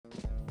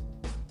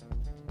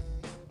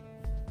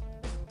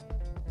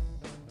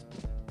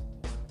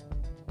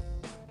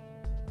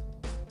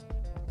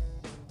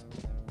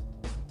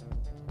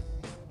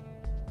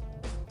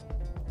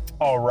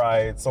All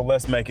right, so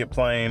let's make it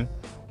plain.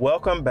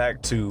 Welcome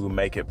back to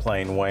Make It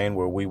Plain Wayne,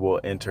 where we will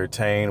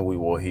entertain, we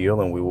will heal,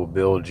 and we will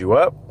build you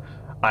up.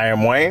 I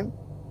am Wayne,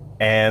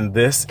 and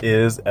this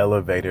is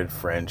Elevated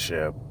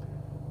Friendship.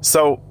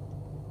 So,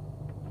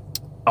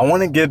 I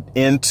want to get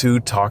into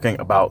talking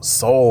about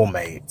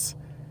soulmates.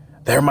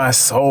 They're my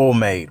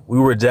soulmate. We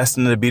were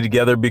destined to be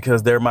together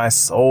because they're my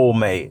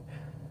soulmate.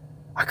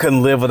 I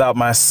couldn't live without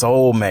my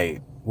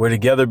soulmate. We're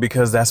together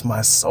because that's my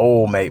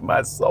soulmate,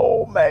 my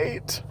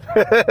soulmate.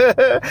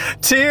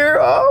 Tear,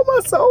 oh, my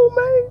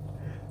soulmate.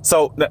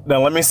 So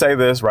now let me say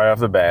this right off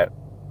the bat.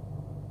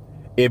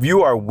 If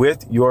you are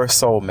with your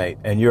soulmate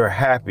and you're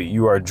happy,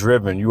 you are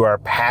driven, you are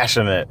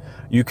passionate,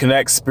 you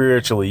connect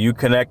spiritually, you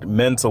connect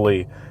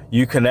mentally,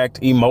 you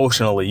connect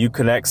emotionally, you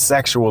connect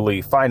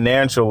sexually,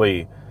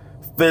 financially,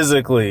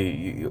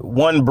 physically,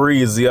 one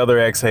breathes, the other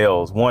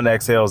exhales, one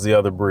exhales, the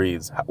other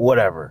breathes,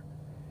 whatever.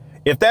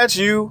 If that's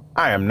you,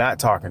 I am not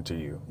talking to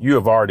you. You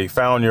have already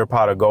found your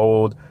pot of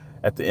gold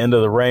at the end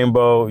of the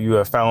rainbow. You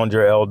have found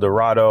your El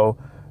Dorado.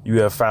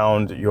 You have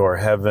found your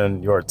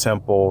heaven, your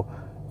temple,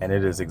 and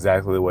it is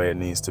exactly the way it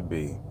needs to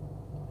be.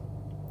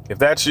 If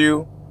that's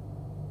you,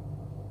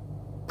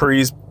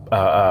 please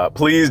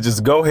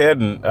just go ahead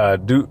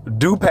and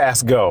do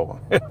pass go.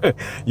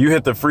 You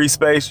hit the free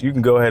space. You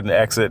can go ahead and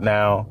exit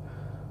now.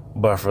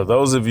 But for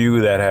those of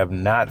you that have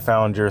not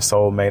found your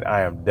soulmate,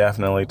 I am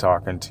definitely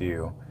talking to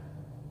you.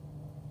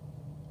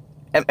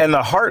 And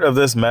the heart of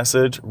this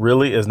message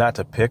really is not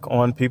to pick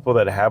on people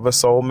that have a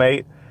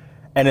soulmate,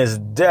 and is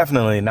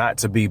definitely not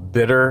to be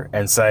bitter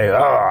and say, oh,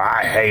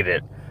 I hate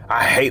it.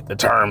 I hate the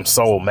term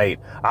soulmate.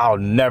 I'll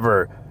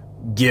never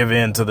give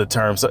in to the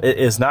term. So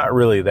it's not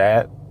really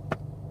that.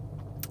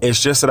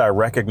 It's just that I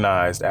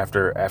recognized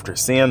after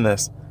seeing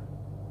this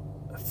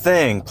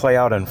thing play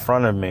out in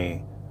front of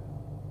me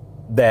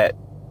that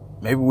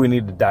maybe we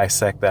need to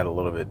dissect that a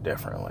little bit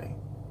differently.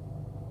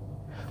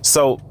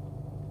 So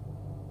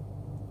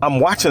I'm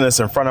watching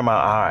this in front of my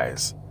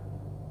eyes.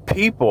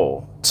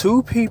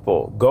 Two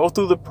people go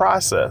through the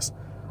process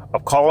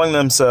of calling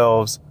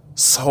themselves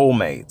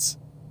soulmates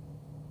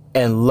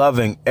and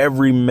loving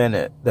every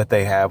minute that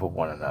they have with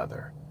one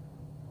another.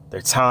 Their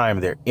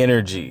time, their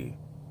energy,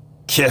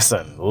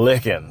 kissing,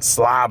 licking,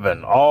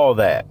 slobbing, all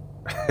that.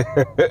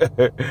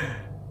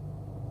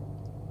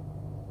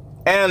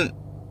 And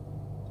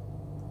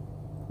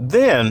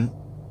then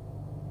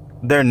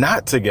they're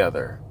not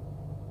together.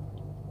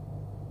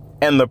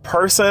 And the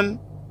person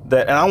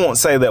that, and I won't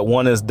say that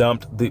one is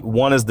dumped,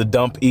 one is the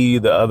dumpee,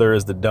 the other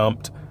is the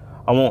dumped.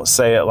 I won't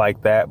say it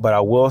like that, but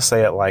I will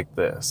say it like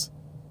this.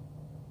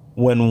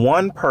 When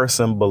one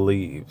person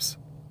believes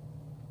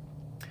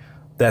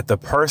that the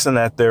person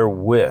that they're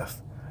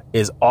with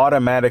is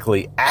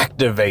automatically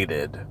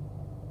activated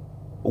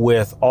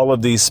with all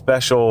of these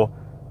special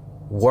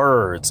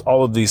words,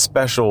 all of these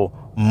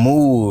special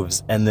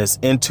moves, and this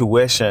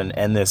intuition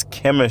and this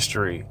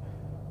chemistry,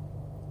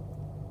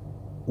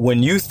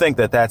 when you think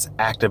that that's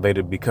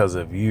activated because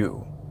of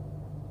you,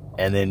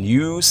 and then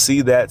you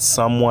see that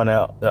someone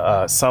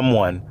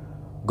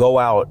go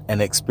out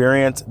and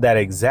experience that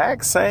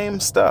exact same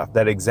stuff,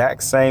 that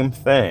exact same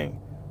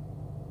thing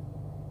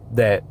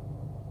that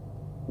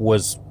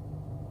was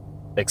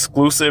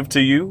exclusive to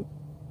you,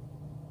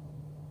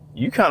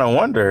 you kind of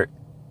wonder,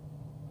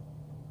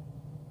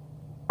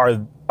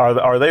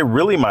 are they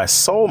really my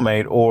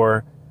soulmate,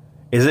 or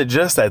is it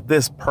just that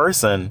this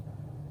person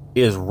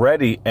is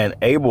ready and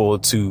able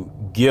to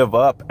give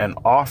up and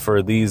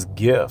offer these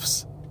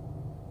gifts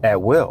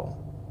at will?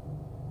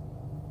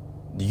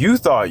 You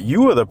thought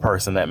you were the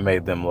person that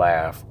made them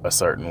laugh a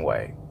certain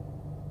way.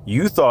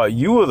 You thought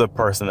you were the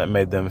person that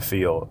made them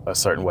feel a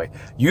certain way.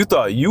 You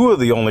thought you were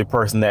the only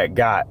person that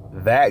got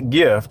that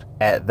gift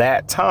at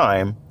that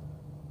time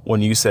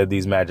when you said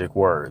these magic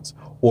words,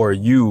 or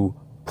you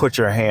put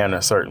your hand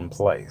a certain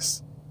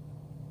place,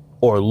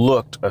 or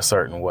looked a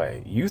certain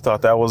way. You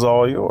thought that was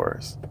all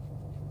yours.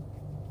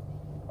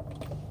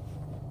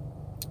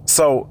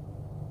 So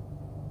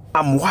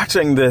I'm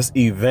watching this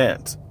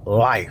event,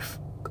 life,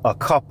 a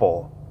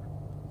couple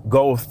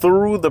go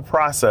through the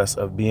process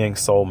of being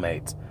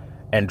soulmates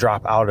and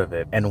drop out of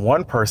it. And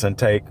one person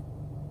take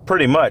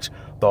pretty much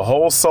the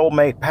whole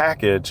soulmate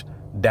package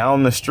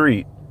down the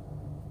street,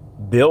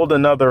 build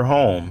another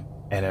home,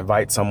 and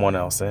invite someone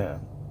else in.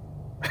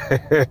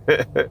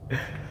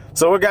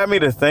 So it got me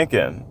to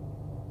thinking,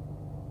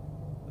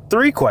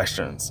 3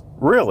 questions,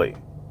 really.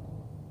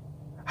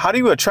 How do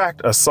you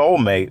attract a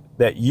soulmate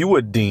that you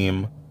would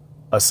deem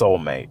a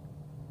soulmate,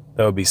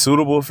 that would be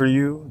suitable for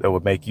you, that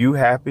would make you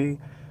happy,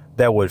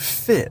 that would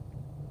fit?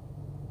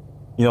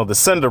 You know, the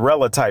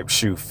Cinderella type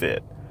shoe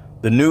fit.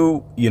 The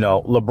new,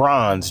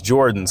 LeBrons,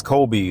 Jordans,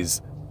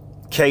 Kobe's,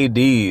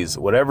 KD's,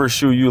 whatever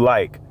shoe you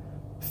like,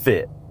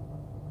 fit.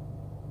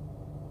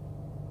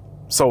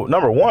 So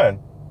number 1,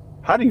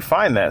 how do you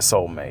find that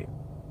soulmate?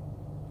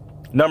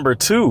 Number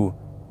 2,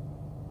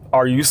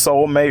 are you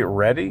soulmate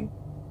ready?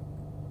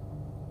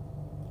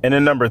 And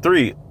then number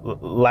 3,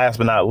 last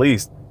but not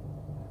least,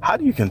 how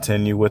do you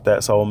continue with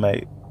that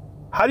soulmate?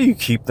 How do you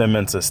keep them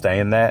and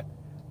sustain that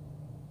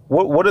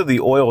What are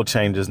the oil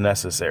changes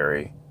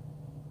necessary?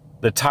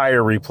 The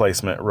tire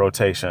replacement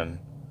rotation,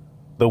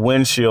 the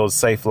windshield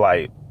safe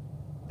light,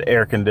 the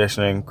air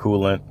conditioning,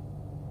 coolant.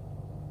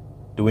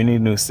 Do we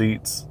need new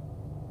seats?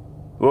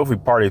 What if we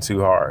party too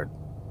hard?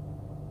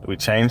 Do we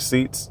change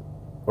seats?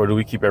 Or do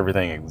we keep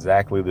everything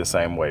exactly the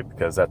same way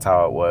because that's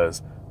how it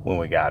was when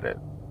we got it?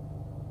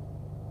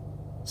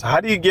 So how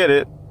do you get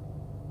it?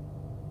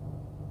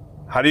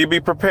 How do you be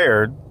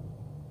prepared?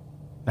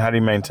 And how do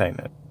you maintain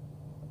it?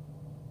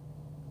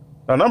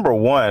 Now, number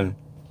one,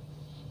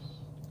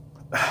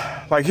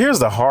 like, here's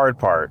the hard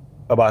part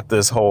about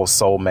this whole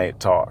soulmate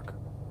talk.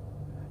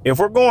 If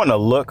we're going to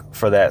look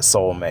for that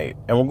soulmate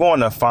and we're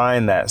going to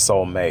find that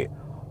soulmate,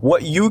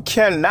 what you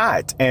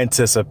cannot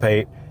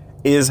anticipate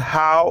is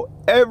how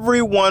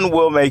everyone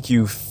will make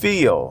you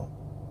feel.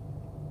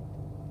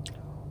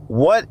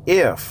 What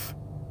if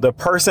the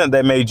person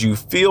that made you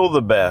feel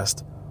the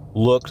best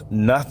looked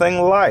nothing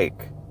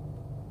like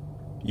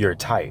your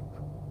type?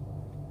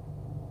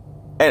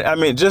 And I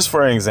mean, just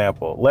for an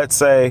example, let's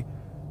say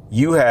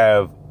you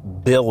have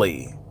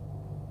Billy.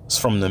 He's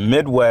from the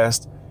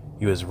Midwest.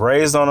 He was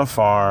raised on a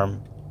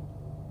farm.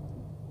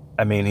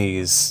 I mean,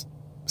 he's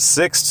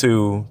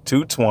 6'2",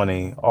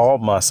 220, all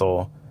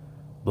muscle,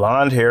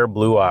 blonde hair,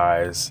 blue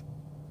eyes.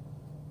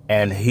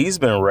 And he's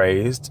been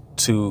raised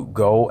to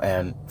go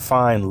and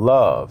find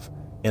love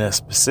in a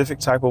specific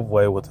type of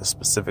way with a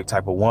specific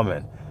type of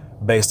woman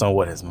based on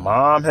what his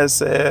mom has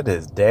said,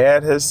 his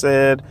dad has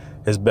said,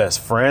 his best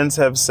friends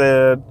have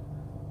said,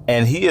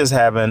 and he is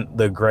having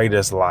the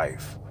greatest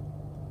life.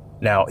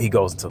 Now, he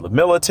goes into the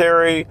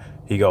military,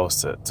 he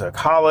goes to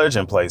college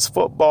and plays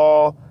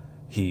football.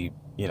 He,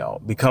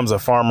 becomes a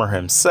farmer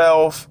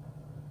himself.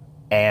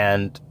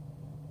 And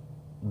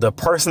the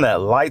person that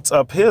lights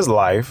up his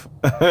life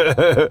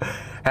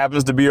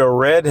happens to be a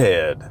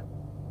redhead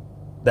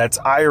that's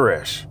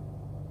Irish.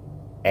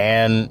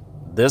 And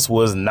this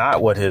was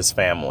not what his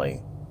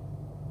family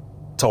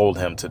told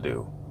him to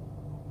do.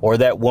 Or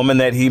that woman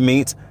that he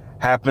meets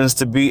happens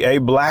to be a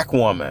black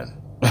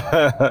woman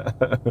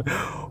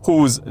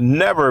who's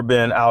never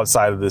been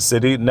outside of the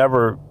city,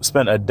 never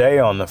spent a day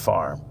on the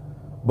farm,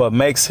 but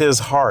makes his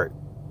heart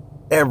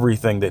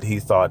everything that he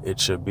thought it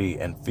should be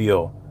and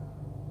feel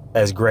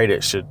as great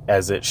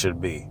as it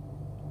should be.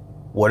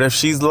 What if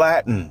she's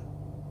Latin?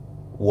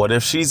 What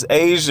if she's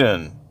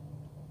Asian?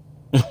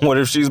 What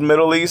if she's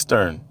Middle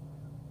Eastern?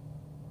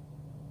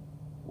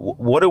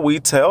 What do we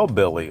tell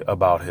Billy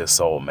about his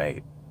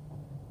soulmate?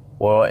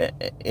 Well,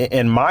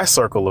 in my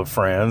circle of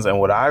friends and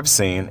what I've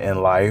seen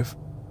in life,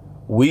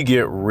 we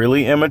get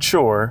really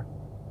immature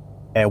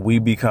and we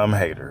become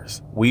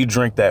haters. We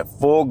drink that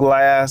full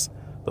glass,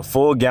 the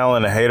full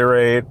gallon of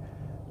haterade.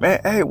 Man,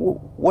 hey,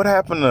 what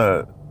happened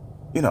to,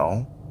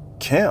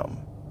 Kim?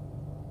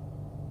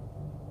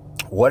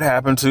 What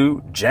happened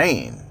to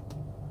Jane?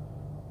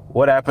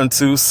 What happened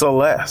to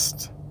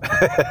Celeste?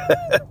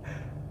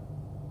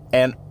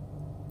 And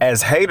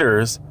as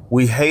haters,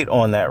 we hate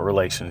on that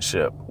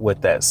relationship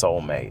with that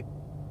soulmate.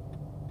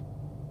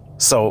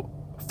 So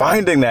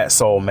finding that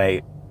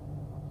soulmate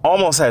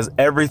almost has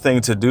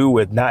everything to do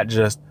with not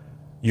just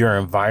your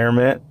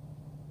environment,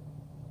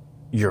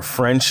 your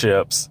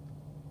friendships,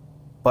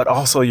 but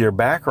also your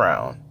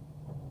background.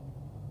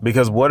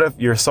 Because what if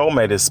your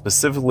soulmate is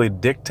specifically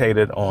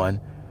dictated on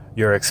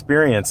your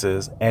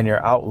experiences and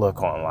your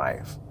outlook on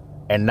life,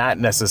 and not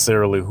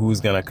necessarily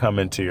who's going to come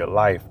into your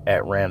life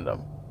at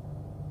random?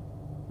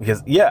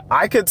 Because, yeah,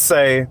 I could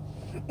say,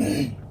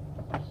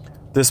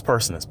 this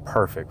person is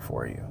perfect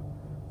for you.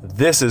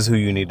 This is who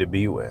you need to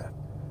be with.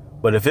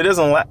 But if it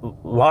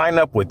doesn't line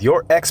up with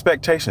your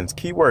expectations,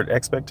 keyword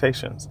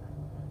expectations,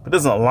 if it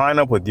doesn't line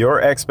up with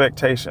your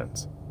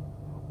expectations,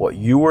 what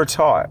you were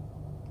taught,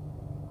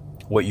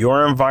 what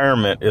your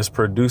environment is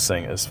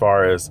producing as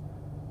far as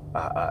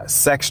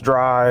sex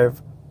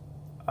drive,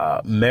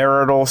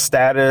 marital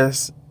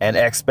status, and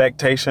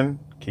expectation,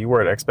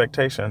 keyword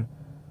expectation,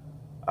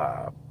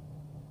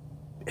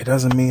 it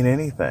doesn't mean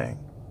anything.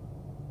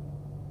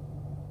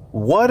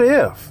 What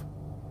if,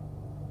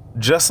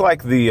 just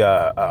like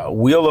the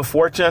Wheel of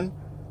Fortune,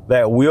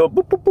 that wheel,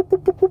 boop, boop, boop,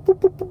 boop, boop, boop,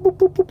 boop, boop,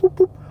 boop, boop,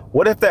 boop,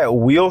 what if that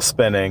wheel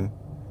spinning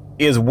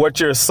is what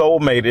your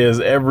soulmate is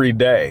every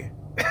day?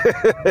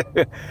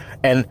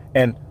 and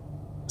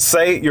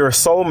say your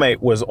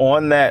soulmate was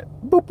on that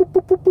boop, boop,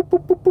 boop, boop, boop,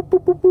 boop, boop,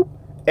 boop, boop, boop,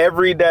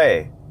 every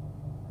day.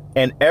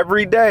 And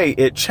every day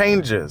it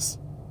changes.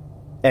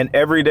 And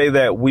every day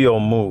that wheel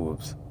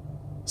moves.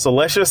 So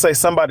let's just say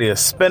somebody is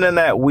spinning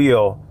that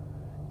wheel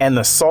and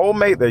the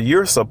soulmate that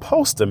you're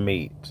supposed to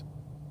meet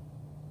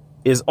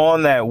is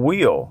on that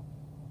wheel,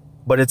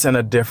 but it's in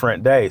a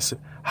different day. So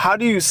how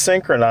do you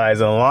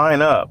synchronize and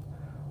line up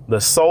the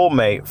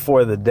soulmate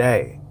for the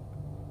day?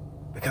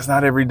 Because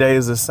not every day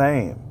is the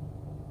same.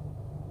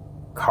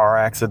 Car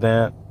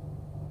accident.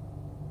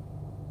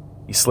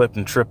 You slipped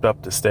and tripped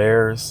up the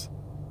stairs.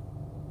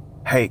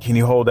 Hey, can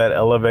you hold that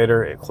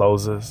elevator? It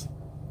closes.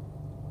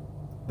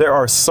 There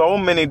are so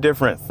many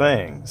different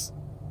things.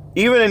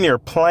 Even in your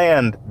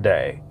planned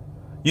day,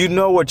 You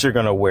know what you're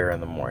going to wear in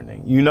the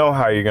morning. You know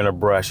how you're going to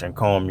brush and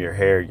comb your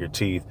hair, your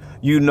teeth.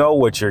 You know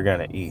what you're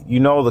going to eat.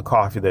 You know the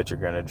coffee that you're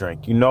going to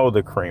drink. You know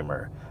the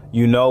creamer.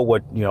 You know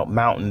what,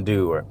 Mountain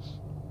Dew, or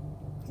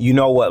you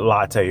know what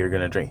latte you're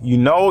going to drink. You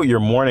know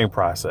your morning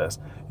process.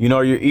 You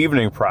know your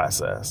evening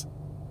process.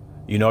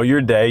 You know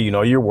your day. You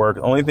know your work.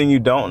 The only thing you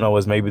don't know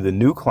is maybe the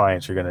new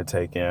clients you're going to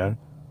take in,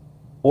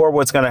 or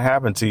what's going to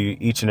happen to you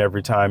each and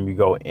every time you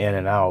go in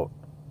and out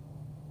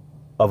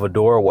of a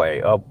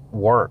doorway, of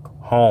work,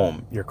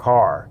 home, your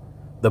car,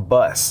 the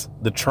bus,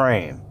 the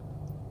train,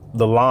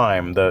 the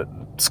Lime, the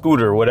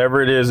scooter,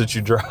 whatever it is that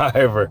you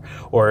drive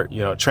or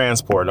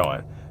transport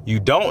on. You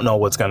don't know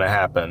what's going to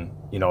happen,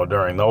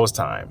 during those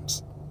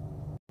times.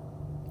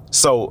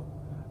 So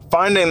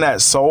finding that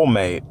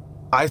soulmate,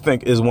 I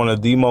think, is one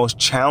of the most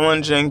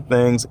challenging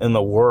things in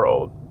the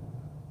world.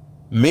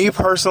 Me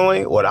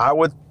personally,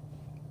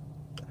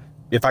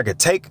 if I could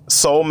take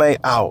soulmate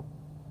out,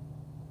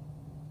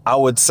 I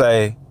would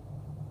say,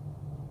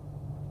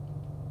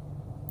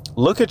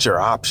 look at your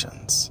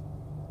options.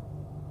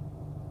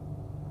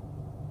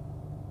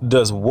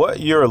 Does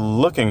what you're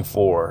looking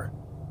for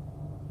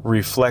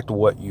reflect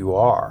what you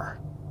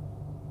are?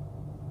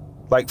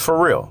 Like,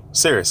 for real,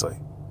 seriously.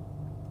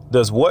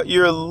 Does what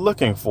you're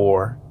looking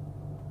for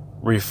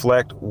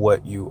reflect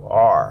what you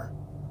are?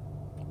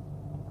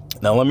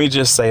 Now, let me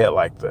just say it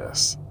like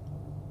this.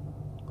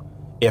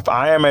 If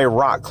I am a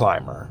rock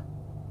climber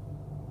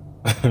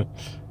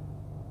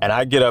and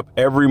I get up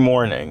every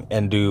morning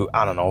and do,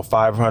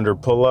 500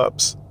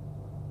 pull-ups,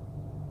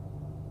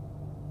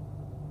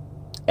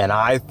 and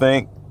I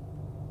think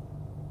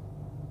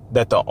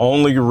that the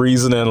only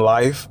reason in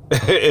life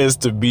is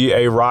to be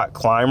a rock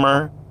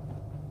climber,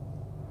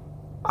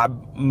 I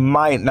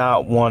might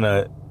not want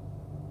to,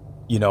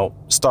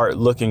 start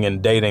looking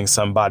and dating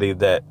somebody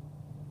that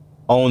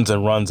owns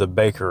and runs a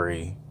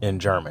bakery in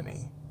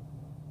Germany.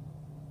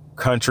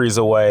 Countries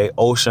away,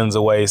 oceans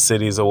away,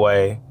 cities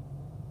away.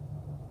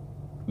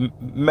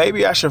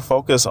 Maybe I should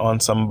focus on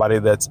somebody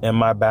that's in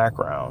my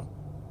background,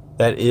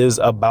 that is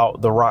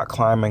about the rock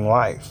climbing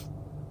life,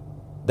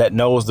 that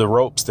knows the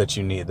ropes that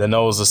you need, that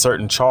knows the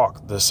certain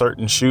chalk, the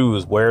certain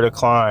shoes, where to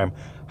climb,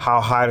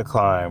 how high to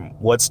climb,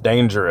 what's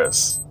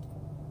dangerous.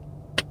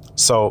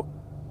 So,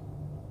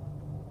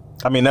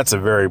 that's a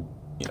very,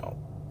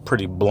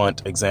 pretty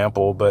blunt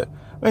example, but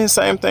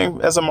same thing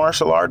as a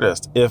martial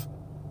artist. If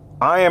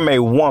I am a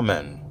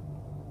woman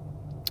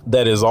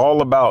that is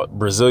all about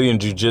Brazilian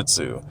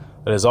Jiu-Jitsu,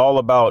 that is all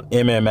about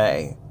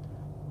MMA,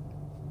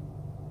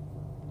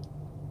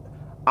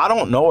 I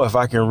don't know if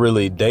I can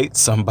really date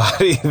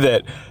somebody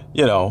that,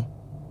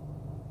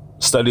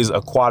 studies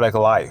aquatic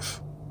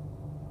life.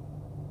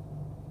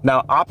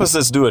 Now,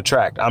 opposites do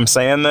attract. I'm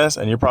saying this,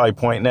 and you're probably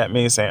pointing at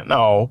me saying,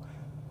 no,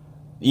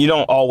 you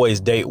don't always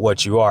date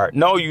what you are.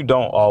 No, you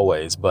don't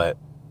always. But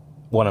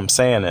what I'm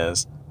saying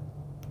is,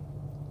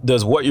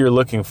 does what you're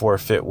looking for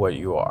fit what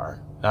you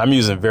are? Now, I'm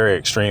using very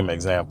extreme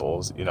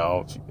examples.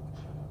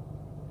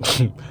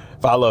 If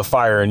I love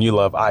fire and you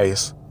love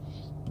ice,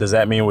 does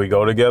that mean we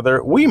go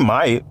together? We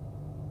might.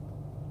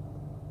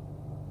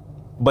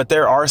 But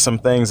there are some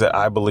things that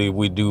I believe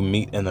we do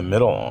meet in the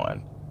middle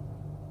on.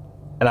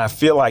 And I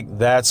feel like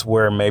that's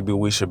where maybe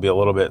we should be a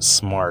little bit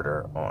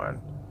smarter on.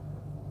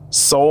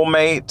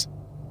 Soulmate,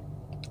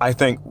 I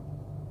think,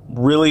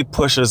 really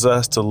pushes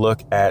us to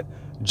look at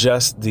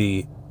just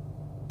the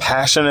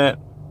passionate,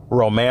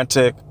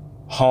 romantic,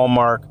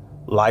 Hallmark,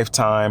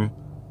 Lifetime,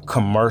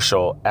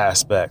 commercial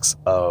aspects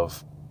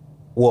of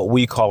what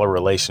we call a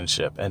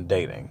relationship and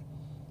dating.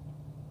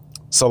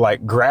 So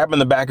like grabbing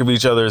the back of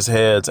each other's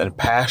heads and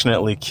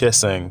passionately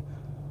kissing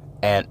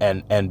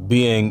and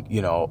being,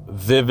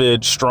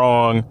 vivid,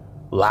 strong,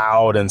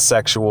 loud, and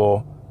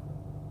sexual.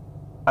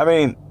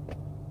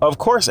 Of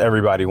course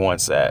everybody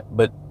wants that,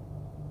 but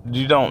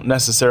you don't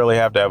necessarily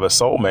have to have a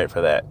soulmate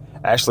for that.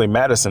 Ashley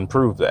Madison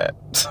proved that.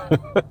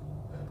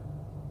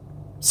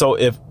 So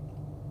if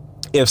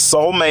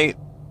soulmate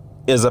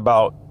is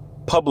about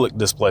public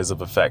displays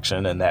of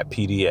affection and that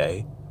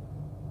PDA,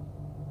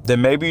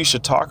 then maybe you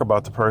should talk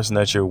about the person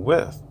that you're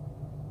with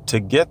to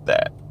get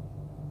that.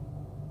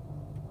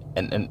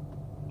 And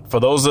for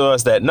those of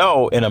us that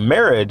know, in a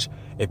marriage,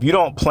 if you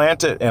don't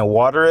plant it and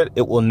water it,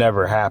 it will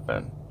never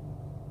happen.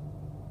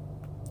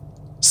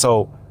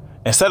 So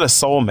instead of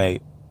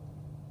soulmate,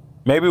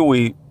 maybe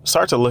we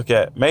start to look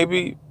at,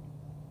 maybe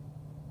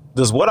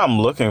does what I'm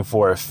looking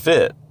for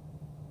fit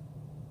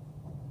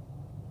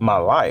my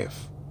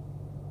life?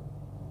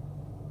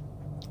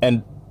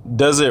 And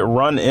does it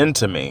run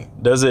into me?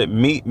 Does it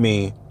meet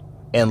me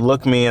and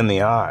look me in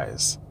the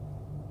eyes?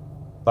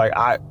 Like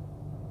I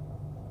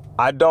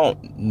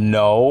don't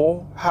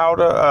know how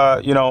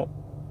to,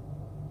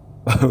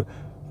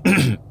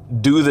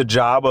 do the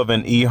job of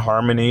an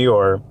eHarmony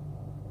or,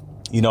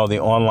 the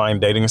online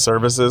dating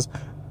services.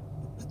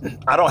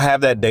 I don't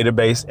have that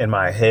database in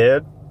my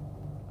head,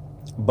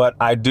 but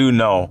I do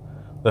know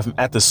that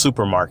at the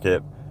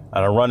supermarket,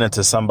 and I run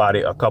into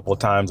somebody a couple of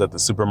times at the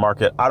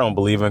supermarket. I don't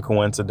believe in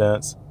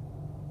coincidence.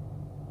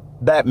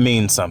 That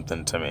means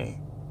something to me.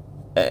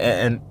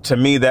 And to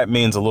me, that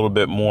means a little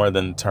bit more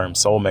than the term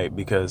soulmate,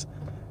 because,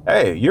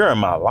 hey, you're in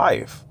my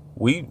life.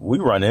 We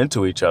run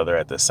into each other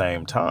at the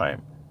same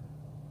time.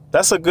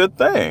 That's a good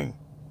thing.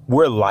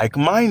 We're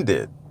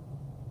like-minded.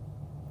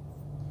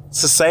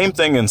 It's the same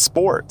thing in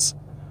sports.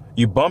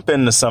 You bump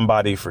into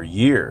somebody for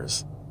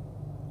years.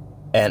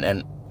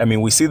 And I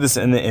mean, we see this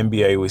in the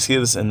NBA. We see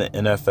this in the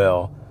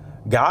NFL.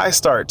 Guys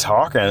start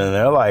talking and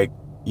they're like,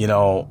 you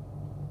know,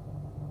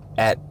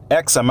 at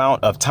X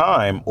amount of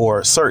time or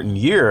a certain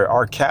year,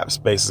 our cap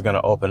space is going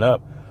to open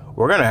up.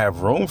 We're going to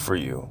have room for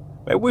you.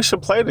 Maybe we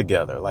should play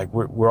together. Like,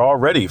 we're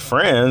already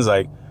friends.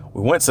 Like,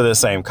 we went to the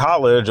same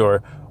college,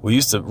 or we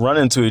used to run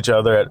into each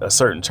other at a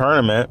certain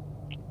tournament.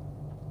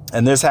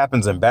 And this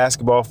happens in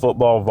basketball,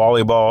 football,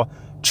 volleyball,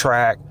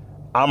 track.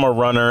 I'm a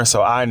runner,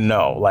 so I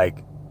know, like,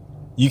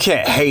 you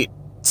can't hate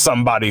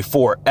somebody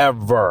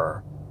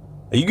forever.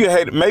 You can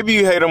hate, maybe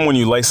you hate them when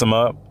you lace them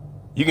up.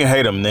 You can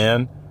hate them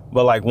then.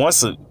 But like,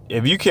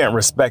 if you can't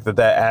respect that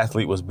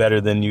athlete was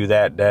better than you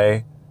that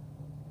day,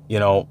 you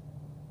know,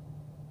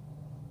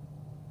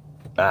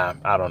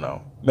 I don't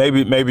know.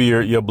 Maybe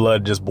your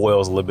blood just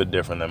boils a little bit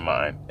different than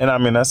mine. And I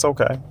mean, that's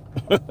okay.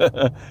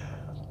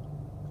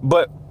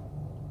 But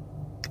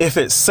if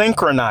it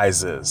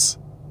synchronizes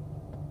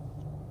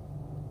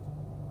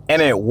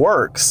and it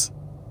works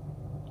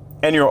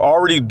and you're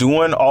already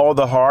doing all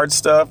the hard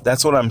stuff,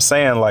 that's what I'm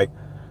saying. Like,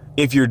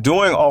 if you're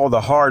doing all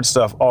the hard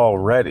stuff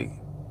already,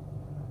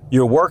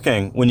 you're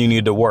working when you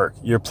need to work,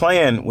 you're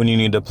playing when you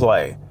need to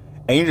play,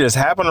 and you just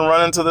happen to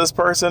run into this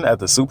person at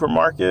the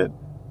supermarket,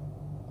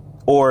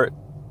 or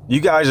you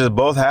guys just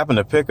both happen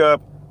to pick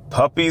up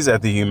puppies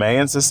at the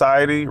Humane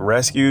Society,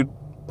 rescued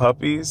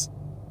puppies.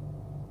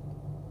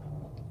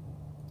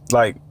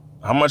 Like,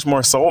 how much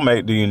more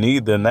soulmate do you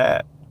need than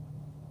that?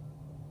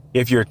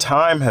 If your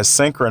time has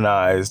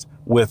synchronized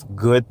with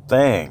good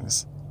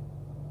things.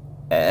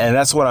 And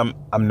that's what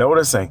I'm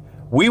noticing.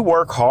 We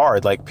work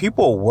hard. Like,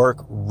 people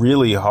work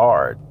really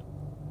hard.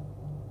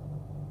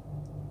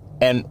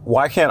 And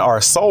why can't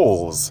our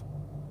souls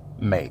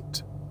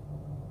mate?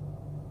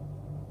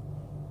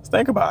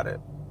 Think about it.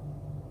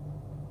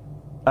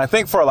 I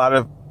think for a lot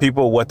of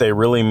people, what they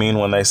really mean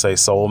when they say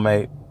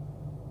soulmate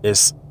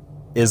is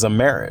a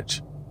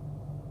marriage.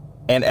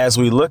 And as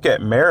we look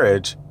at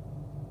marriage,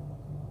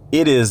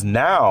 it is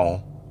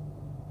now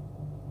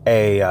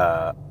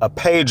a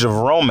page of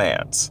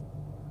romance.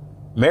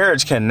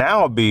 Marriage can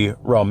now be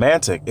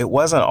romantic. It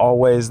wasn't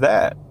always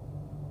that.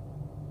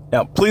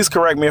 Now, please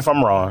correct me if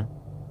I'm wrong,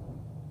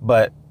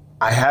 but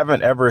I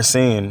haven't ever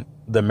seen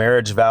the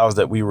marriage vows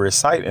that we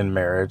recite in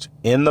marriage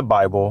in the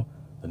Bible,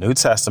 the New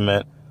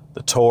Testament,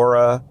 the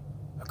Torah,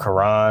 the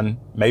Quran.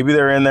 Maybe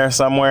they're in there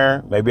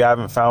somewhere. Maybe I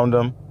haven't found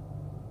them.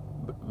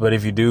 But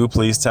if you do,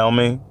 please tell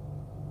me.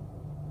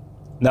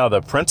 Now,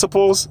 the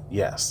principles,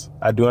 yes,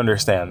 I do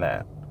understand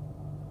that.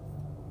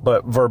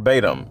 But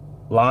verbatim,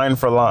 line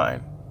for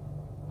line.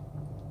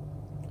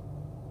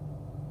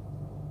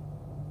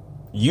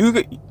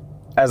 You,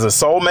 as a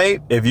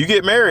soulmate, if you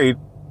get married,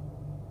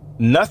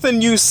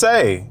 nothing you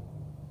say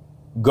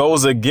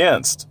goes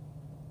against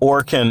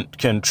or can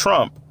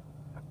trump,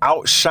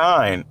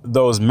 outshine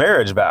those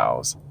marriage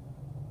vows.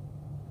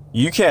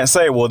 You can't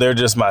say, well, they're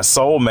just my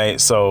soulmate,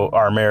 so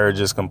our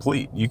marriage is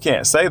complete. You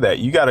can't say that.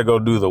 You got to go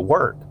do the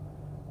work,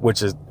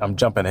 which is, I'm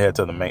jumping ahead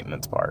to the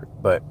maintenance part,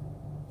 but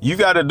you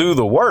got to do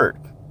the work.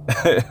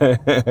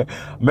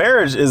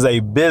 Marriage is a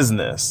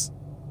business.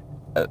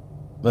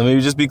 Let me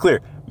just be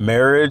clear.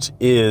 Marriage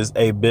is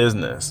a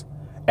business.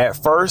 At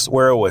first,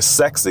 where it was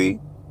sexy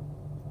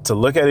to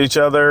look at each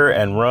other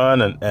and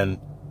run and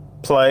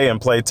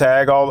play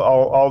tag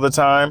all the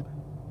time,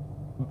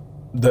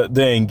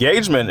 the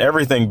engagement,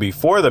 everything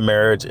before the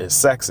marriage is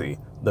sexy.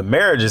 The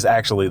marriage is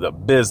actually the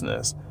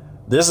business.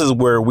 This is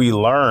where we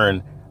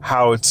learn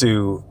how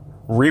to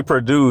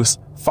reproduce,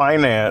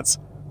 finance,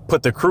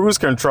 put the cruise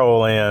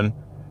control in,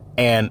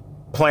 and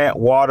plant,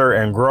 water,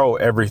 and grow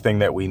everything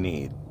that we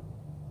need.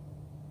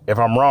 If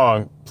I'm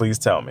wrong, please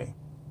tell me.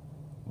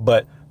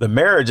 But the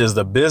marriage is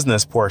the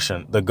business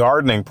portion, the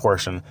gardening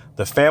portion,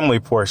 the family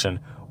portion,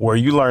 where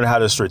you learn how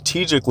to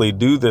strategically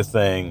do the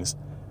things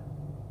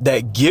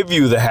that give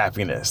you the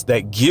happiness,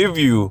 that give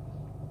you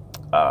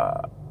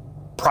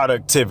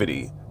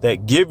productivity,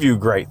 that give you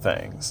great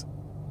things.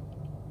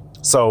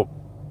 So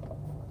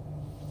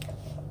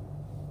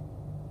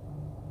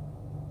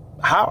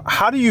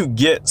how do you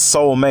get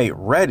soulmate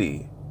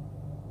ready?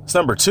 It's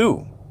number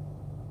two.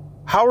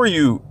 How are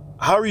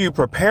you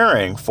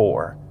preparing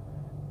for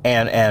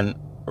and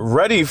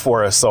ready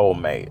for a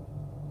soulmate?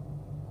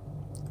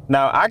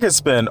 Now, I could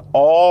spend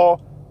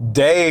all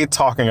day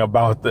talking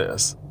about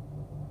this,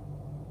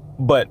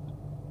 but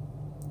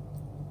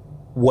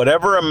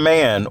whatever a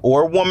man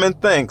or woman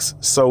thinks,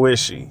 so is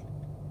she.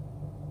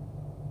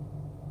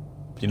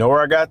 You know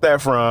where I got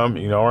that from.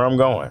 You know where I'm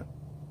going.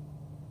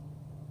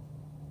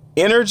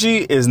 Energy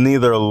is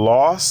neither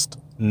lost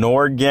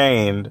nor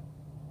gained,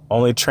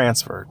 only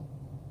transferred.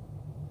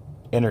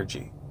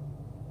 Energy.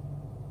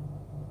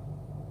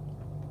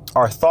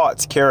 Our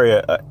thoughts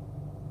carry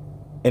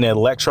an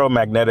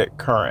electromagnetic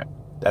current.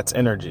 That's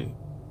energy.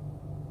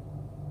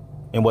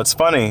 And what's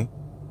funny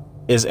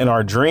is in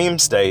our dream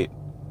state,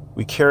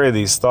 we carry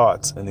these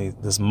thoughts and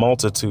this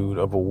multitude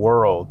of a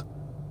world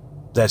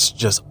that's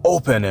just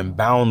open and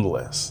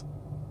boundless.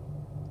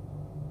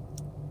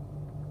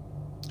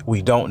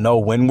 We don't know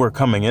when we're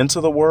coming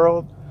into the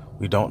world.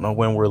 We don't know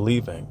when we're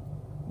leaving,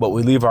 but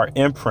we leave our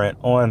imprint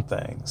on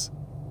things.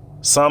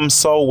 Some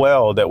so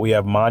well that we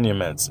have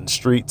monuments and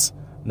streets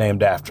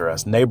named after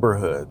us,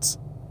 neighborhoods,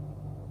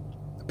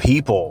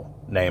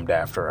 people named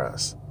after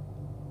us.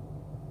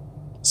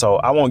 So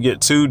I won't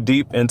get too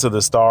deep into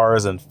the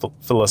stars and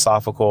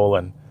philosophical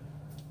and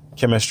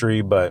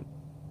chemistry, but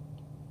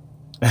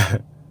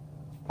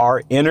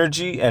our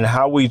energy and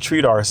how we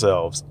treat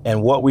ourselves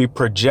and what we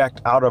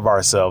project out of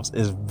ourselves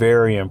is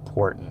very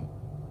important.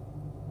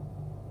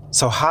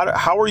 So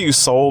how are you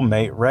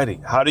soulmate ready?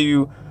 How do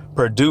you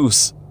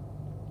produce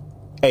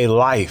a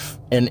life,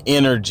 an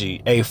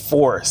energy, a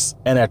force,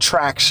 an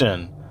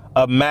attraction,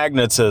 a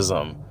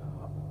magnetism?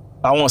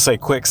 I won't say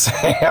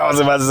quicksand. I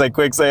was about to say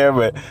quicksand,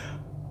 but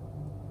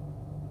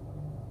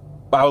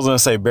I was going to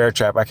say bear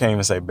trap. I can't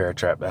even say bear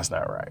trap. That's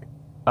not right.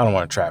 I don't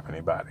want to trap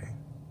anybody.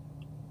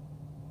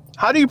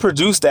 How do you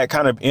produce that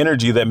kind of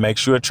energy that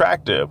makes you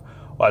attractive?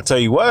 Well, I'll tell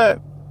you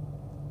what.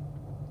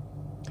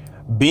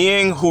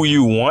 Being who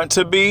you want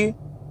to be,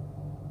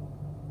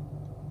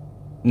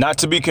 not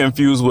to be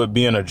confused with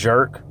being a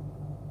jerk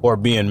or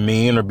being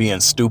mean or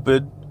being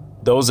stupid.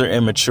 Those are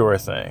immature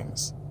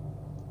things.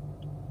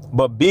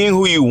 But being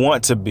who you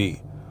want to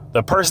be,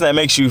 the person that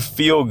makes you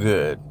feel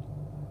good.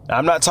 Now,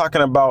 I'm not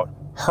talking about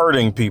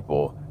hurting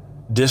people,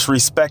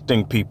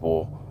 disrespecting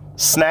people,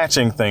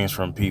 snatching things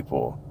from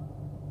people,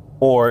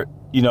 or,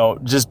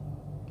 just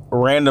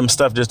random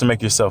stuff just to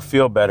make yourself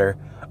feel better.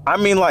 I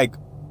mean, like,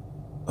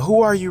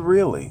 who are you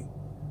really?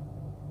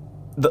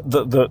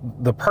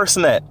 The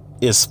person that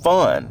is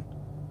fun,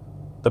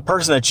 the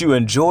person that you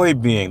enjoy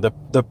being,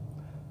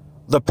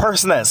 the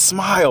person that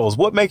smiles.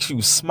 What makes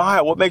you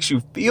smile? What makes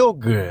you feel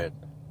good?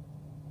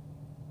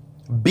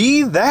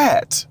 Be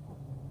that.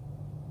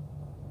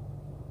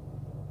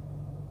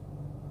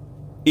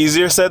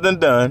 Easier said than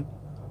done,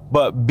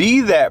 but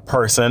be that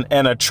person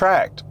and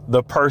attract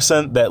the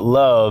person that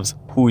loves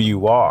who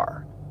you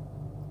are.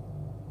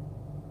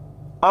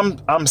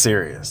 I'm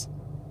serious.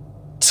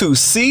 To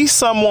see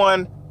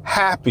someone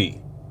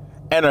happy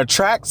and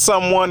attract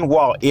someone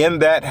while in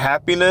that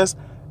happiness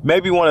may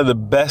be one of the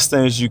best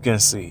things you can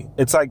see.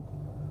 It's like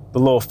the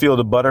little field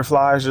of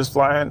butterflies just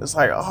flying. It's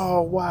like,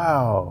 oh,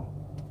 wow.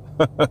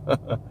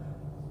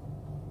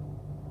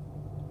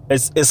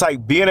 It's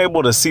like being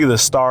able to see the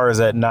stars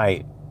at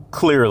night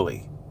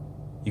clearly.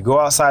 You go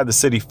outside the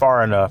city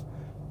far enough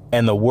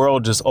and the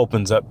world just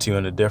opens up to you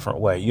in a different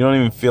way. You don't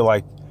even feel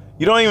like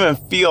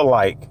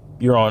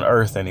you're on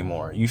Earth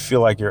anymore. You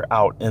feel like you're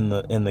out in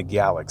the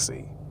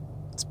galaxy.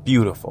 It's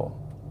beautiful.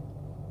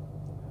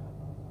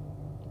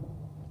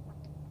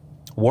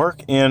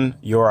 Work in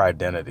your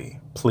identity,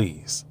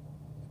 please.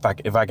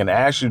 If I can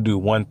ask you to do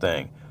one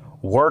thing,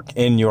 work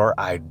in your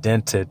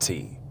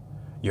identity,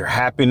 your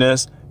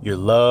happiness, your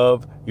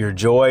love, your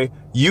joy.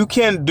 You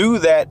can do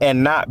that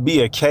and not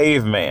be a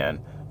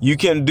caveman. You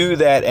can do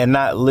that and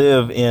not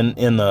live in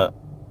the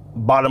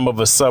bottom of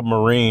a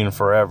submarine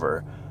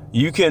forever.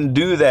 You can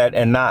do that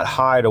and not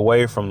hide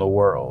away from the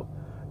world.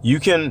 You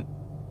can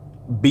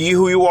be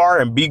who you are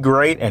and be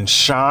great and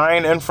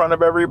shine in front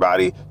of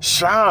everybody.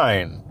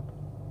 Shine.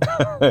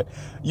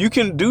 You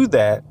can do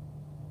that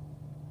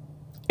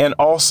and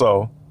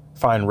also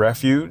find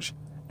refuge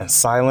and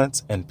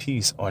silence and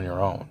peace on your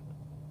own.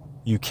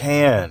 You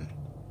can.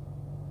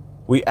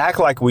 We act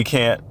like we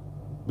can't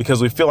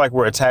because we feel like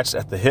we're attached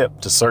at the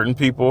hip to certain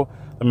people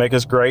that make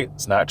us great.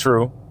 It's not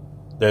true.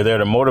 They're there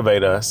to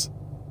motivate us.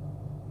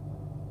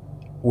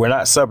 We're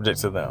not subject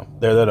to them.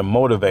 They're there to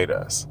motivate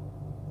us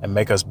and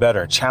make us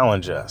better,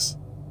 challenge us.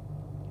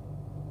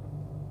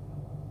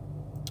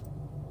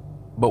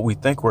 But we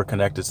think we're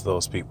connected to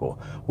those people.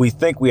 We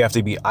think we have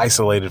to be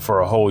isolated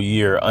for a whole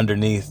year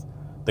underneath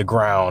the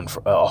ground,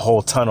 for a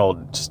whole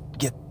tunnel.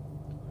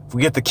 If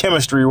we get the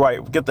chemistry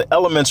right, we get the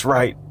elements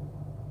right,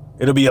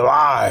 it'll be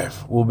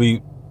alive. We'll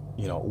be,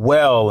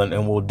 well,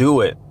 and we'll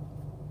do it.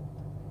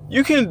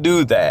 You can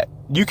do that.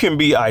 You can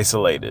be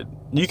isolated.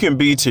 You can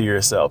be to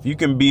yourself. You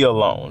can be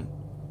alone.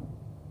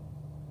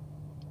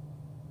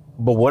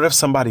 But what if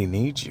somebody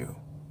needs you?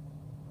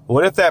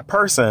 What if that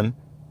person,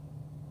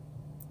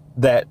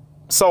 that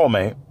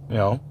soulmate,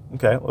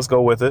 okay, let's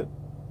go with it.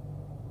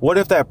 What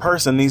if that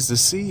person needs to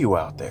see you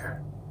out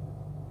there?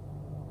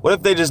 What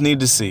if they just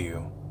need to see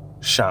you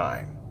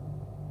shine?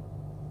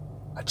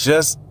 I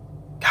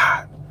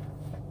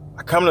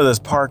come to this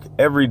park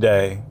every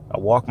day. I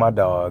walk my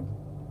dog.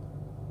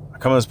 I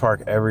come to this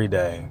park every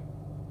day.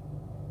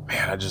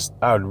 Man,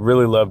 I would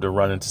really love to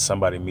run into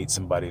somebody, meet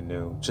somebody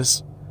new.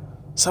 Just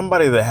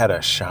somebody that had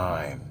a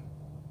shine.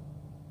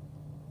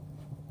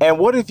 And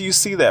what if you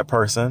see that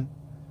person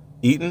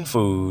eating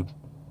food,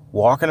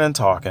 walking and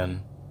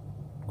talking,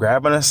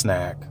 grabbing a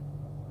snack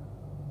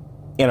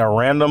in a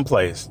random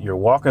place. You're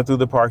walking through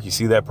the park. You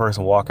see that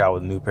person walk out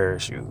with a new pair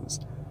of shoes.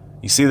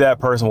 You see that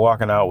person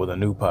walking out with a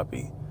new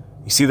puppy.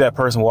 You see that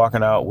person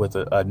walking out with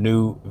a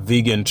new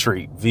vegan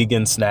treat,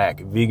 vegan snack,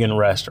 vegan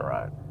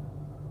restaurant.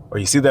 Or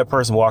you see that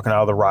person walking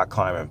out of the rock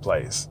climbing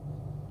place.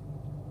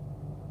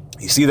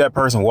 You see that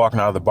person walking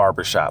out of the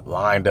barber shop,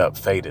 lined up,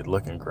 faded,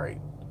 looking great.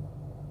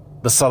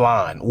 The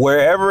salon,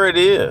 wherever it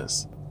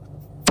is,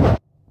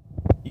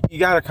 you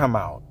got to come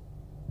out.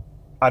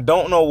 I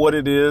don't know what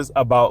it is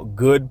about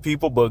good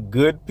people, but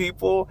good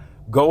people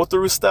go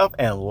through stuff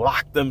and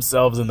lock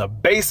themselves in the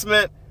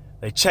basement.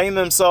 They chain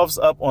themselves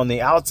up on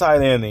the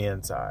outside and the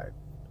inside.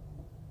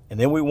 And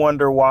then we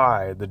wonder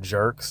why the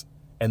jerks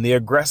and the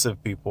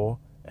aggressive people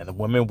and the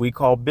women we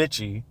call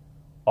bitchy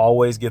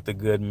always get the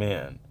good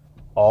men.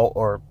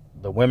 Or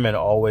the women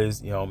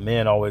always,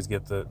 men always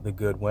get the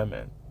good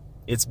women.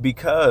 It's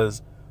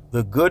because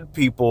the good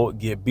people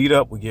get beat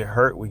up, we get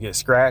hurt, we get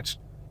scratched,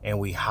 and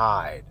we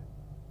hide.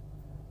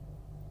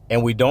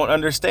 And we don't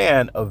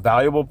understand a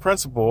valuable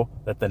principle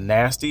that the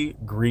nasty,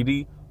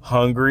 greedy,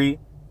 hungry,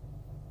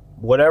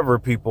 whatever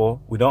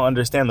people, we don't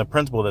understand the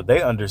principle that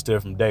they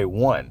understood from day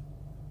one.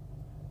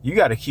 You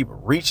got to keep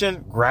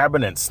reaching,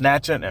 grabbing, and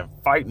snatching and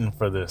fighting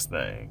for this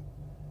thing.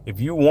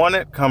 If you want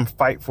it, come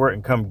fight for it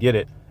and come get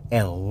it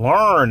and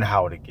learn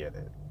how to get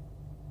it.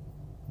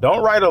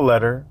 Don't write a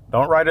letter.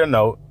 Don't write a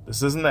note.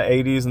 This isn't the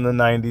 80s and the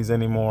 90s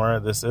anymore.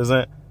 This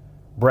isn't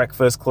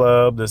Breakfast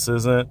Club. This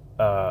isn't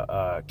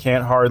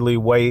Can't Hardly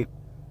Wait.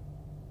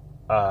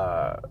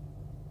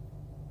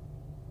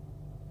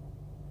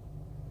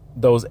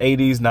 Those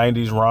 80s,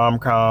 90s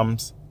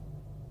rom-coms.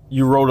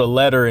 You wrote a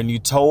letter and you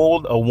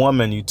told a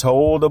woman, you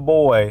told a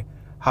boy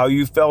how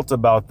you felt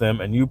about them,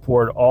 and you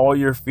poured all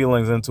your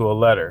feelings into a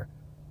letter.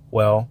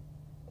 Well,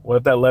 what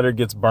if that letter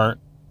gets burnt?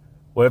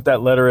 What if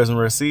that letter isn't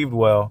received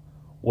well?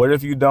 What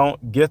if you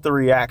don't get the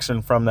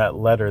reaction from that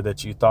letter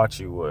that you thought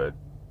you would?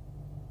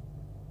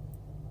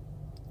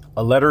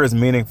 A letter is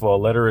meaningful. A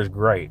letter is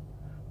great.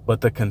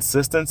 But the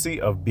consistency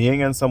of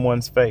being in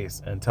someone's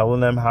face and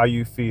telling them how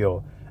you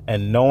feel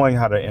and knowing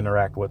how to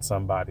interact with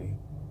somebody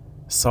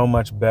is so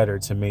much better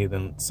to me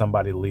than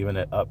somebody leaving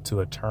it up to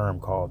a term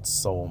called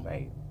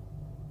soulmate.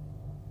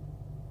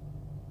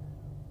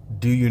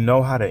 Do you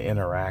know how to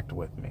interact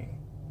with me?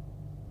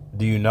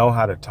 Do you know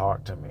how to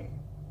talk to me?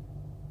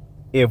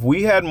 If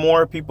we had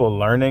more people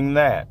learning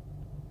that,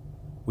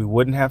 we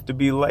wouldn't have to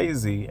be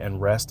lazy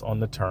and rest on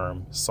the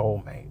term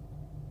soulmate.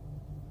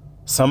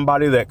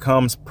 Somebody that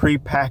comes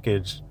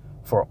pre-packaged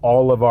for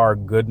all of our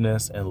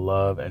goodness and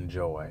love and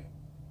joy.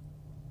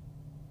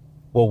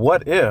 Well,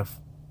 what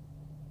if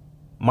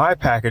my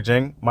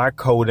packaging, my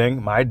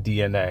coding, my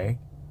DNA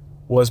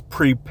was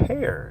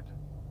prepared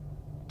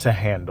to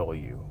handle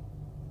you,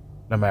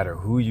 no matter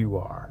who you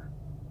are?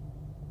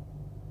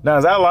 Now,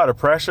 is that a lot of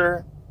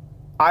pressure?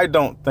 I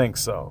don't think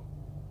so.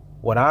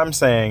 What I'm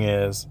saying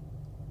is,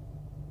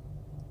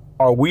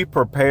 are we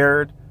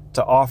prepared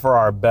to offer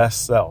our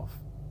best self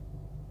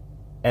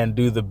and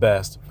do the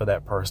best for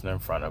that person in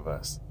front of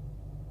us?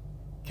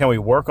 Can we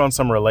work on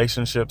some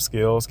relationship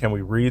skills? Can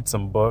we read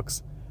some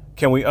books?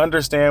 Can we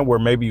understand where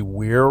maybe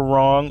we're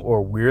wrong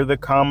or we're the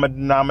common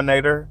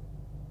denominator?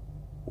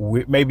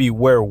 Maybe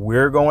where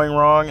we're going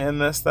wrong in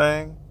this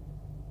thing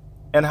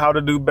and how to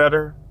do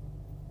better?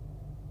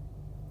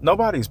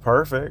 Nobody's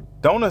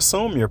perfect. Don't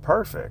assume you're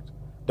perfect.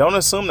 Don't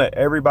assume that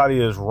everybody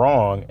is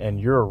wrong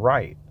and you're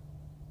right.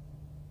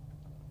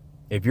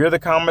 If you're the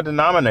common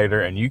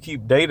denominator and you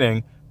keep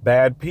dating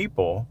bad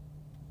people,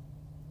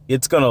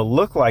 it's going to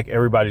look like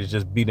everybody's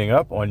just beating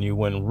up on you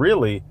when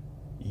really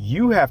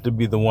you have to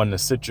be the one to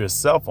sit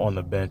yourself on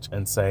the bench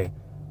and say,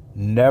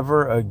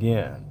 never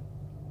again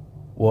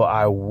will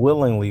I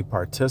willingly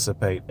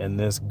participate in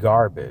this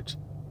garbage.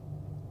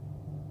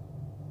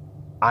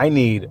 I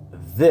need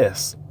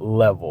this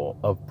level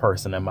of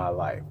person in my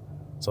life.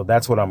 So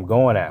that's what I'm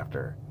going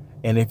after.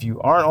 And if you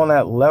aren't on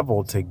that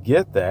level to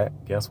get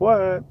that, guess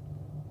what?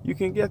 You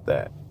can get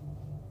that.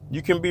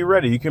 You can be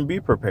ready. You can be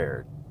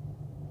prepared.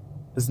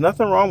 There's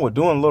nothing wrong with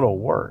doing a little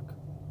work.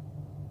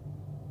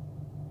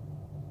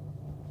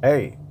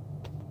 Hey,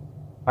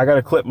 I got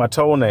to clip my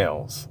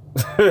toenails.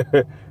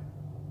 I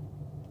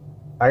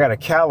got a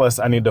callus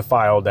I need to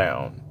file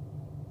down.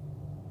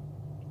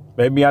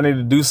 Maybe I need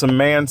to do some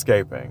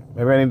manscaping.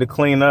 Maybe I need to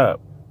clean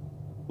up.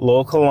 A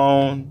little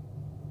cologne.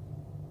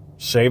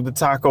 Shave the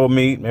taco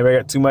meat. Maybe I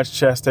got too much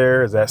chest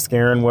hair. Is that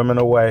scaring women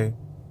away?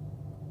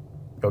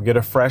 Go get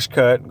a fresh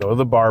cut. Go to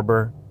the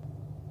barber.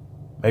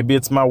 Maybe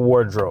it's my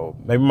wardrobe.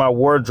 Maybe my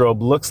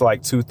wardrobe looks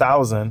like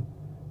 2000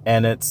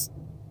 and it's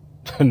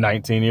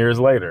 19 years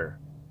later.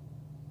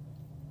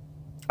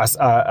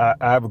 I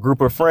have a group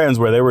of friends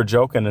where they were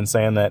joking and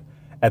saying that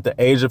at the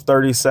age of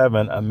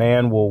 37, a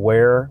man will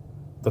wear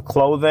the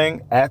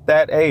clothing at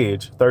that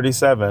age,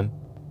 37,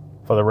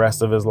 for the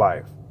rest of his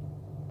life.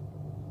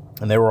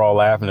 And they were all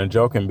laughing and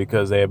joking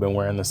because they had been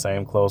wearing the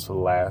same clothes for the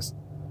last,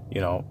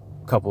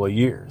 couple of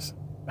years.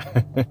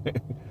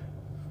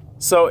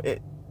 So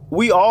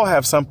we all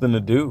have something to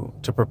do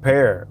to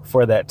prepare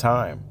for that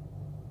time.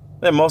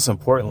 And most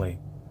importantly,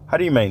 How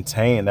do you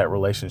maintain that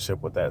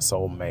relationship with that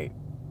soulmate?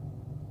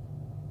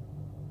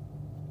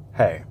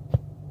 Hey,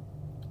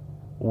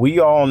 we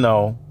all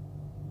know,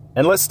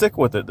 and let's stick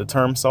with it, the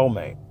term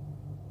soulmate.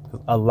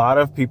 A lot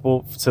of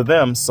people, to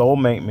them,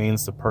 soulmate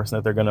means the person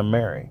that they're going to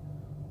marry.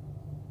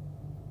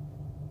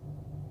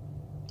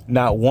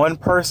 Not one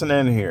person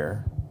in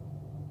here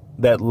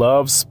that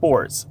loves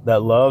sports,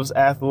 that loves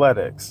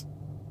athletics,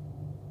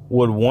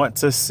 would want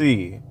to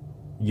see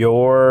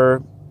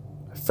your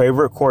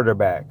favorite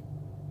quarterback,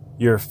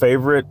 your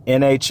favorite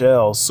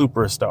NHL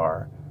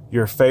superstar,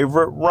 your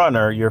favorite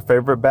runner, your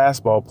favorite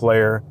basketball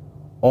player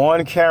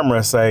on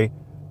camera say,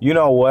 you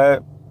know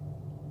what?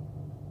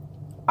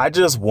 I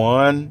just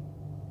won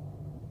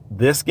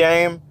this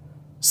game.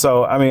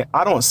 So, I mean,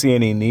 I don't see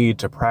any need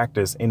to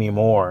practice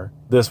anymore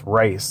this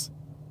race.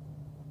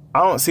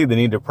 I don't see the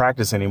need to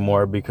practice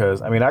anymore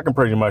because, I mean, I can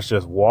pretty much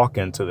just walk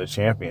into the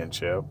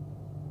championship.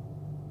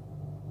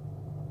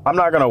 I'm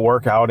not going to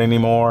work out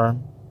anymore.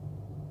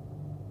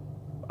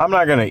 I'm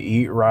not going to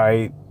eat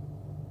right.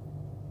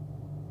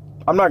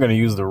 I'm not going to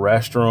use the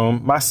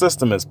restroom. My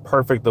system is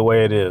perfect the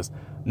way it is.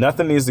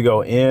 Nothing needs to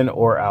go in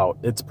or out.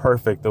 It's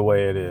perfect the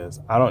way it is.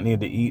 I don't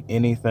need to eat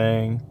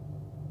anything.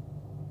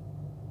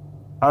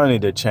 I don't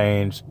need to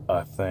change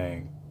a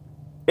thing.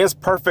 It's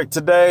perfect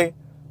today,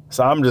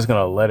 so I'm just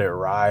going to let it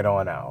ride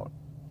on out.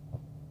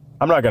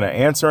 I'm not going to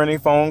answer any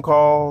phone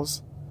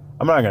calls.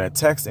 I'm not going to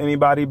text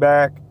anybody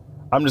back.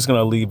 I'm just going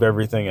to leave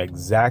everything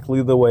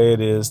exactly the way it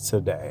is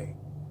today.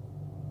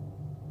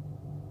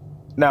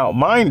 Now,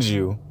 mind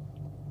you,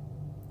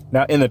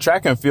 now in the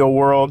track and field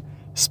world,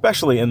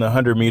 especially in the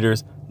 100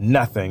 meters,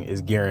 nothing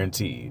is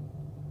guaranteed.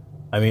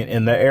 I mean,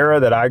 in the era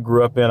that I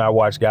grew up in, I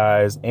watched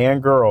guys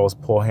and girls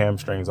pull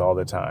hamstrings all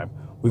the time.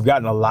 We've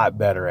gotten a lot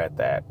better at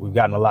that. We've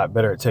gotten a lot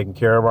better at taking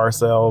care of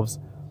ourselves.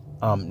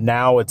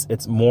 Now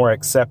it's more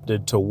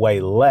accepted to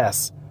weigh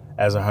less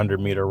as a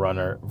 100-meter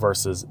runner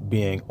versus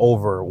being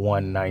over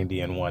 190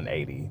 and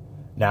 180.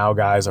 Now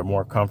guys are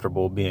more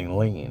comfortable being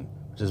lean,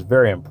 which is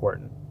very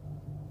important.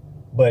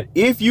 But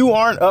if you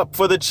aren't up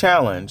for the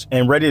challenge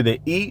and ready to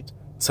eat,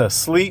 to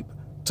sleep,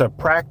 to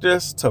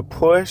practice, to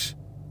push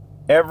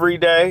every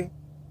day,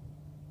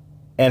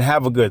 and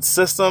have a good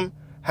system,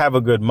 have a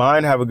good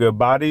mind, have a good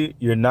body,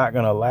 you're not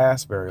going to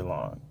last very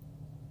long.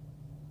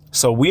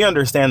 So we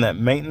understand that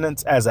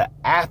maintenance as an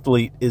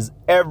athlete is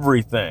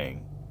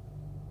everything.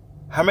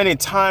 How many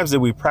times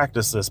did we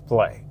practice this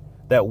play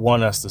that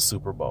won us the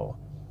Super Bowl?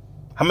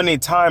 How many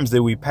times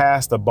did we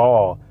pass the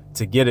ball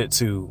to get it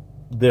to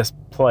this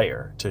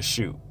player to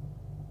shoot?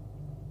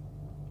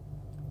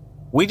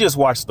 We just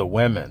watched the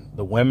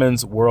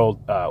women's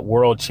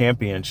world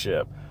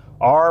championship.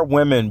 Our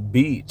women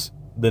beat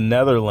the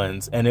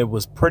Netherlands, and it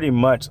was pretty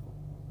much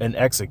an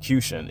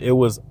execution. It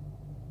was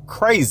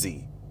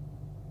crazy.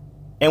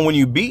 And when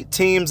you beat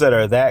teams that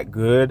are that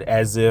good,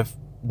 as if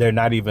they're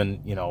not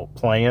even,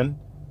 playing,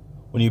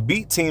 when you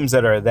beat teams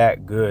that are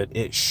that good,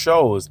 it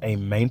shows a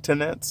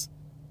maintenance,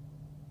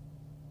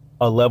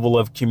 a level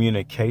of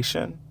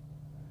communication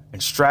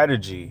and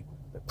strategy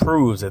that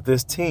proves that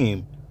this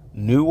team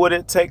knew what it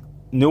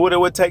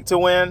would take to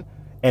win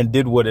and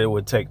did what it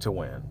would take to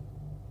win.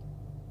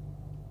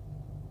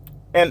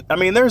 And I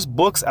mean, there's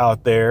books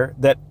out there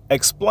that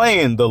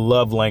explain the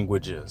love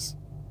languages.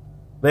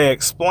 They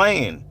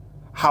explain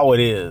how it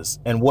is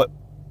and what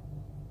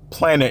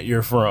planet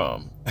you're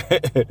from.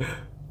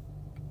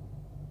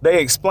 They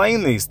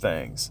explain these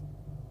things.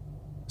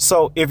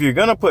 So if you're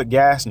going to put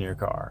gas in your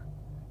car,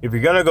 if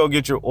you're going to go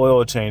get your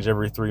oil change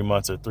every 3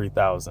 months or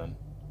 3,000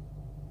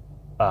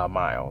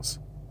 miles,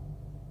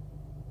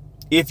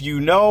 if you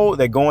know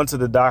that going to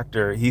the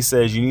doctor, he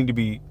says you need to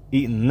be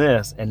eating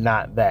this and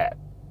not that.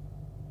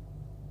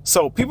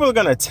 So people are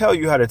going to tell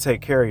you how to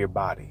take care of your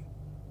body.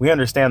 We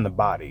understand the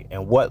body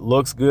and what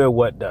looks good,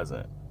 what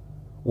doesn't,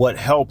 what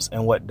helps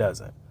and what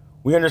doesn't.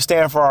 We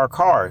understand for our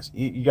cars,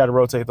 you got to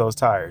rotate those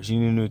tires. You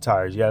need new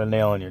tires. You got a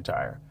nail in your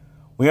tire.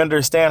 We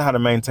understand how to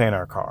maintain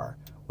our car.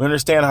 We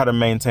understand how to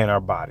maintain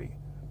our body.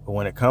 But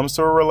when it comes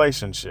to a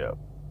relationship,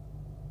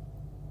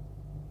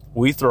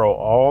 we throw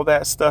all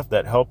that stuff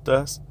that helped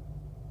us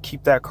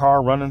keep that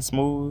car running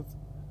smooth,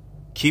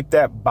 keep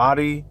that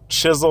body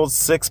chiseled,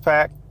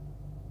 six-pack,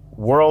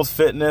 world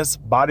fitness,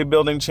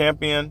 bodybuilding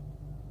champion.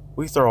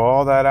 We throw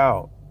all that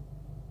out.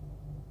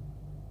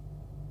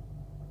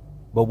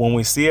 But when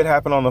we see it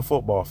happen on the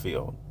football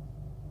field,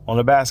 on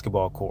the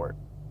basketball court,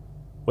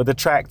 with a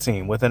track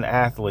team, with an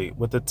athlete,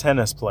 with a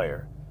tennis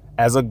player,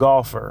 as a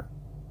golfer,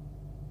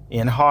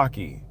 in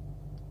hockey,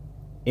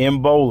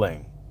 in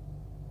bowling,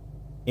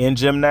 in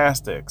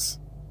gymnastics,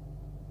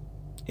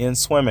 in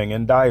swimming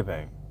and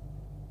diving,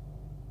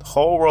 the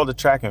whole world of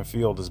track and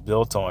field is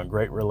built on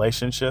great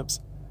relationships,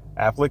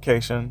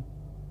 application,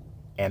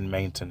 and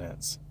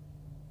maintenance.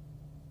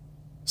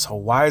 So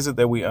why is it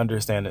that we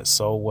understand it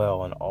so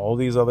well in all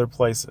these other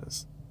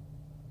places,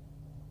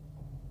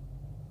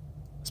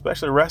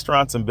 especially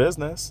restaurants and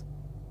business,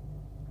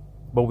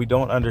 but we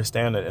don't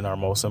understand it in our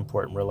most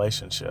important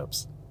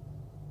relationships?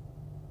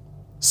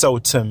 So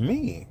to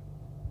me,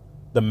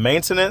 the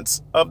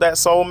maintenance of that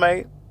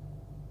soulmate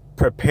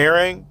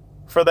preparing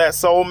for that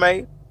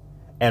soulmate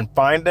and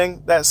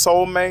finding that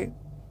soulmate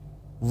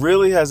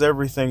really has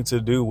everything to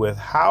do with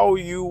how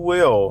you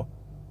will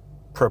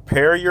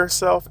prepare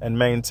yourself and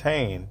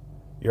maintain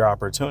your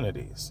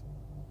opportunities.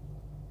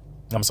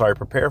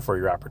 Prepare for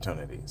your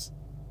opportunities.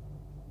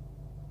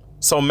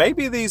 So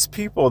maybe these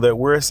people that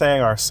we're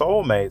saying are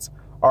soulmates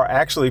are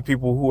actually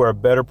people who are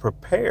better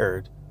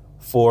prepared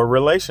for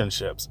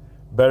relationships,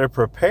 better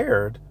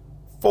prepared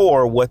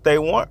for what they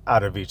want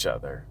out of each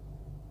other.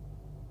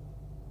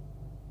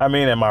 I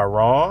mean, am I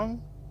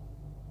wrong?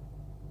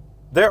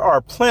 There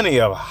are plenty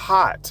of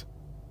hot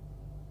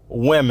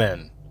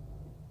women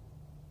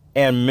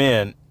and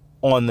men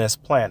on this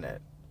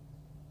planet,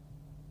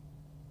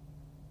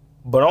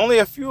 but only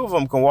a few of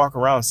them can walk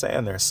around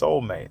saying they're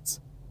soulmates.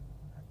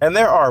 And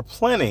there are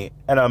plenty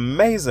and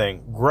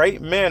amazing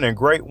great men and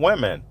great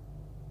women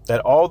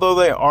that, although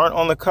they aren't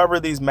on the cover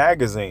of these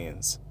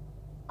magazines,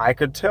 I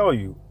could tell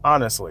you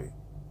honestly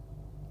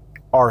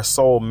are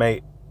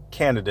soulmate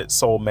candidate,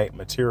 soulmate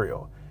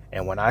material.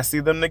 And when I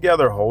see them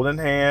together holding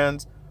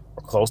hands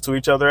or close to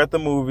each other at the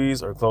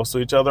movies or close to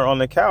each other on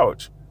the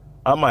couch,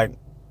 I'm like,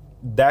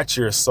 that's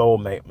your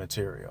soulmate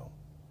material.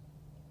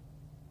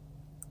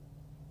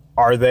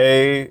 Are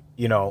they,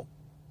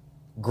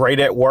 great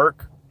at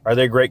work? Are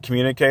they great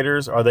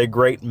communicators? Are they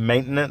great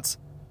maintenance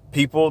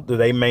people? Do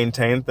they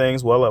maintain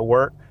things well at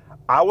work?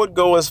 I would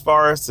go as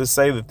far as to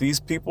say that these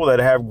people that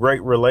have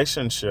great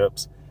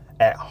relationships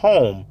at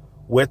home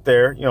with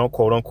their,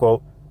 quote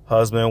unquote,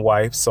 husband,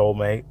 wife,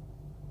 soulmate,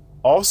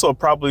 also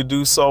probably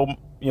do so,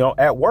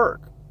 at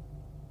work.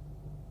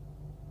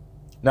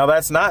 Now,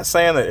 that's not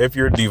saying that if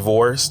you're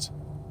divorced,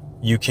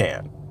 you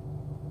can't.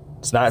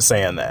 It's not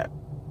saying that.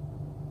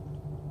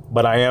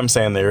 But I am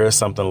saying there is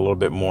something a little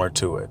bit more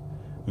to it.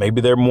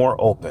 Maybe they're more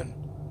open.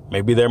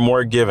 Maybe they're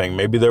more giving.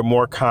 Maybe they're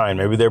more kind.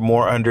 Maybe they're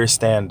more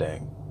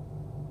understanding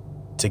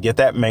to get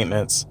that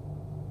maintenance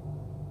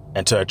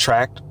and to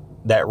attract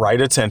that right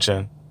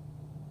attention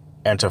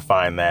and to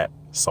find that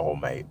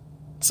soulmate.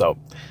 So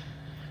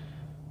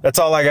that's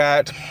all I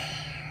got.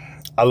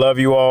 I love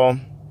you all.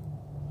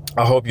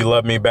 I hope you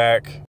love me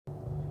back.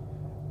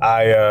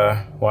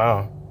 I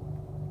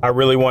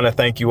really want to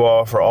thank you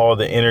all for all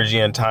the energy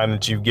and time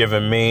that you've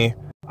given me.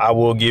 I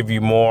will give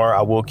you more.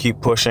 I will keep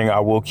pushing. I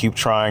will keep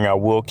trying. I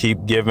will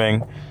keep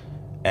giving.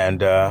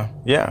 And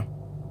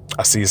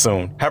I'll see you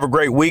soon. Have a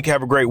great week.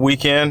 Have a great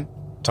weekend.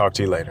 Talk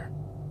to you later.